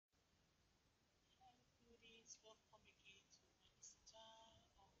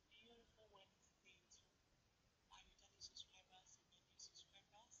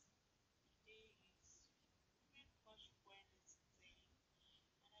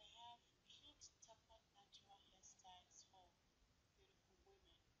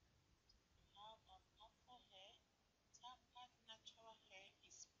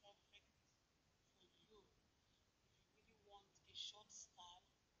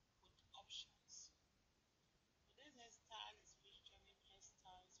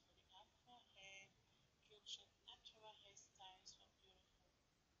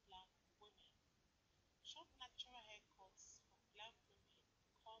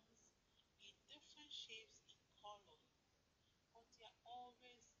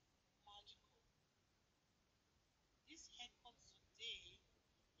this haircut today.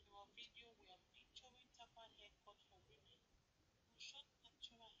 In our video, we are featuring tapered haircut for women who short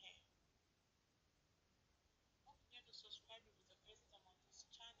natural hair. Don't forget to subscribe if it's the first time on this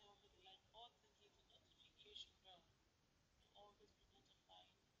channel, hit the like button, hit the notification bell. You'll always be notified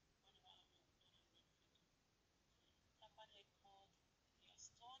whenever I upload a new video. Tapered haircut, they are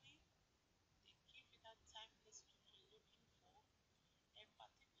stunning. They give you that timeless look you're looking for, and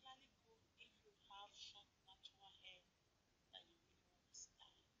particularly good if you have short natural hair that you really want to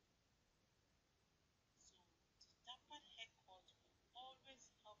style. So the tapered haircut will always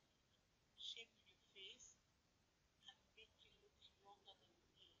help shape your face and make you look younger than you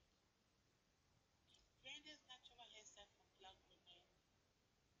need. The greatest natural hairstyle for black women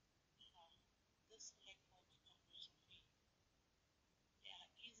are this haircut on your screen. They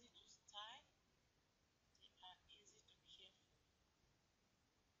are easy to style, they are easy to care for.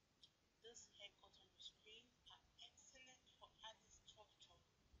 This haircut on your screen are excellent for adding structure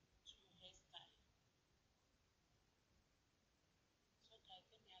to your hairstyle. So guys,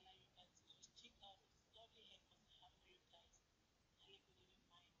 let me allow you guys to just check out this lovely haircut I have for you guys. And leave it in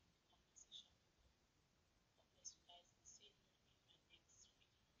mind in the comment section below. God bless you guys and see you in my next video.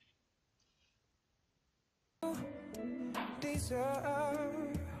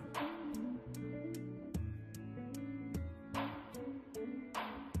 Deserve.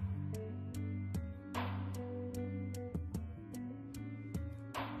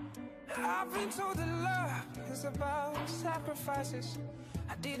 I've been told that love is about sacrifices.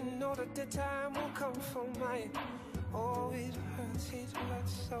 I didn't know that the time will come for mine. Oh, it hurts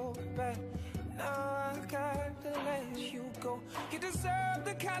so bad. Now I gotta let you go. You deserve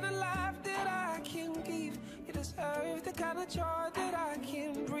the kind of life that I can give. You deserve the kind of joy that I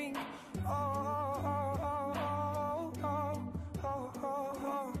can bring. Oh, oh, oh, oh, oh, oh,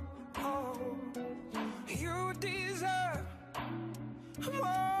 oh, oh. You deserve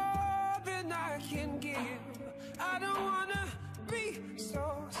more than I can give. I don't wanna be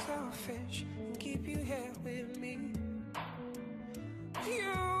so selfish and keep you here with me.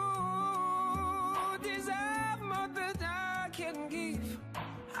 You deserve more than I can give.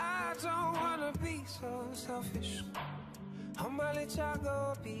 I don't wanna be so selfish. I'ma let y'all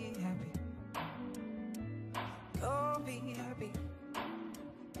go be happy. Go be happy.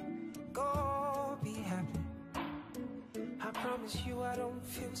 Go be happy. I promise you I don't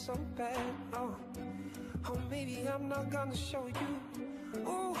feel so bad. Oh, maybe I'm not gonna show you.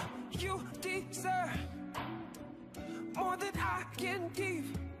 Oh, you deserve more than I can give.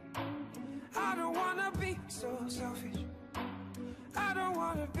 I don't wanna be so selfish. I don't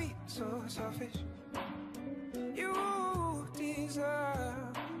wanna be so selfish. You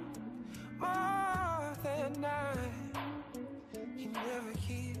deserve more than I can never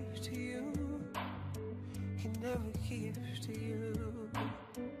give to you. Can never give to you.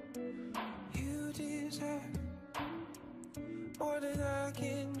 You deserve more than I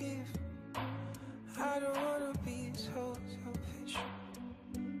can give. I don't wanna be so selfish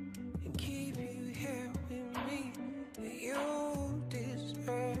and keep you here with me. You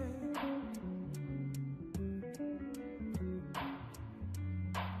deserve.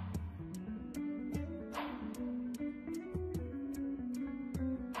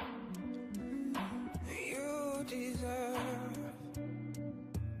 You deserve.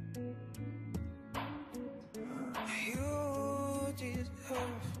 You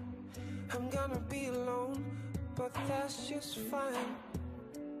deserve. I'm gonna be alone, but that's just fine.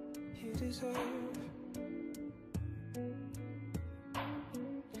 You deserve.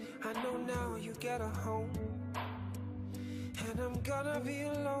 I know now you get a home, and I'm gonna be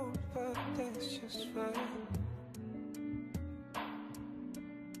alone, but that's just fine.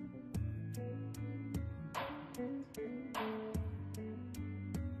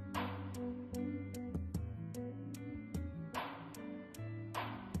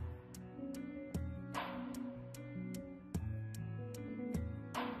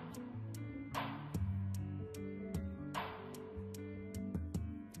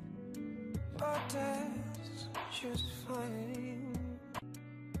 But that's just fine.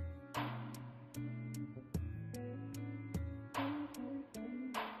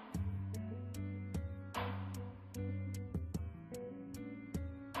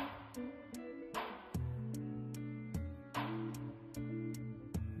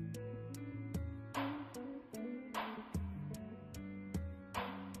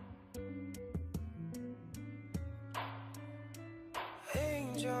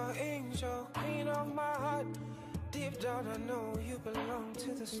 Angel, angel, queen of my heart. Deep down I know you belong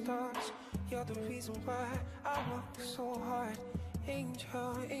to the stars. You're the reason why I work so hard.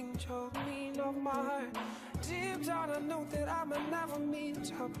 angel, angel, queen of my heart. Deep down I know that I might never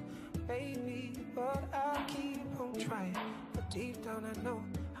meet up, baby, but I keep on trying. But deep down I know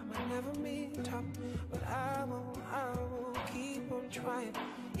I might never meet up, but I will keep on trying.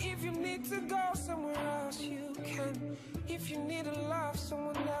 If you need to go somewhere else, you can. If you need to love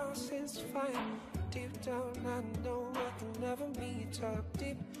someone else, it's fine. Deep down I know I can never meet up.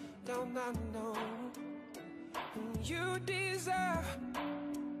 Deep down I know you deserve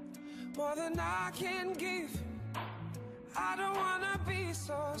more than I can give. I don't wanna be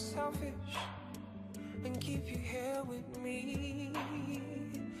so selfish and keep you here with me.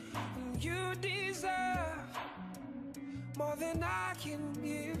 You deserve more than I can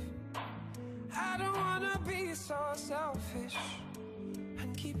give. I don't wanna be so selfish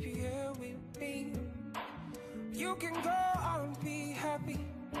and keep you here with me. You can go on, be happy.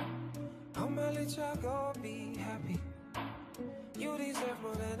 Oh my little girl, be happy. You deserve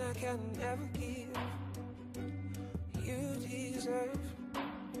more than I can ever give. You deserve.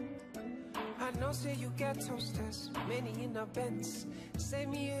 I know, say you get toasters, many in the Benz. Say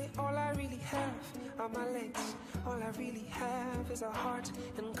me, all I really have are my legs. All I really have is a heart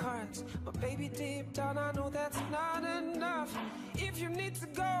and cards. But baby, deep down I know that's not enough. If you need to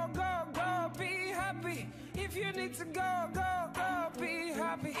go, go, go, be happy. If you need to go, go, go, be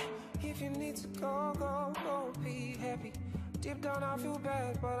happy. If you need to go, go, go, be happy. Deep down I feel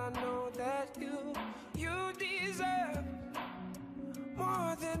bad, but I know that you deserve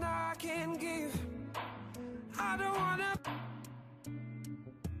more than I can give. I don't wanna.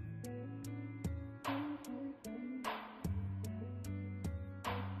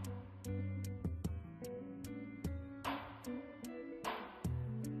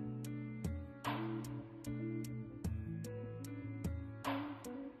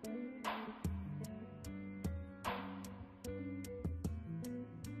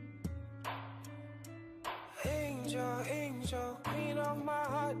 Angel, angel, queen of my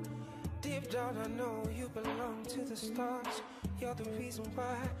heart. Deep down I know you belong to the stars. You're the reason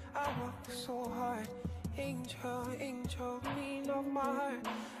why I work so hard. Angel, angel, queen of my heart.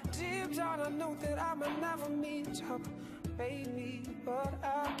 Deep down I know that I might never meet up, baby, but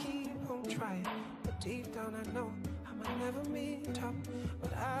I keep on trying. But deep down I know I might never meet up,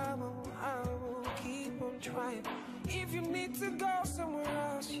 but I will keep on trying. If you need to go somewhere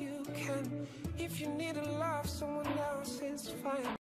else, you can. If you need to love someone else, it's fine.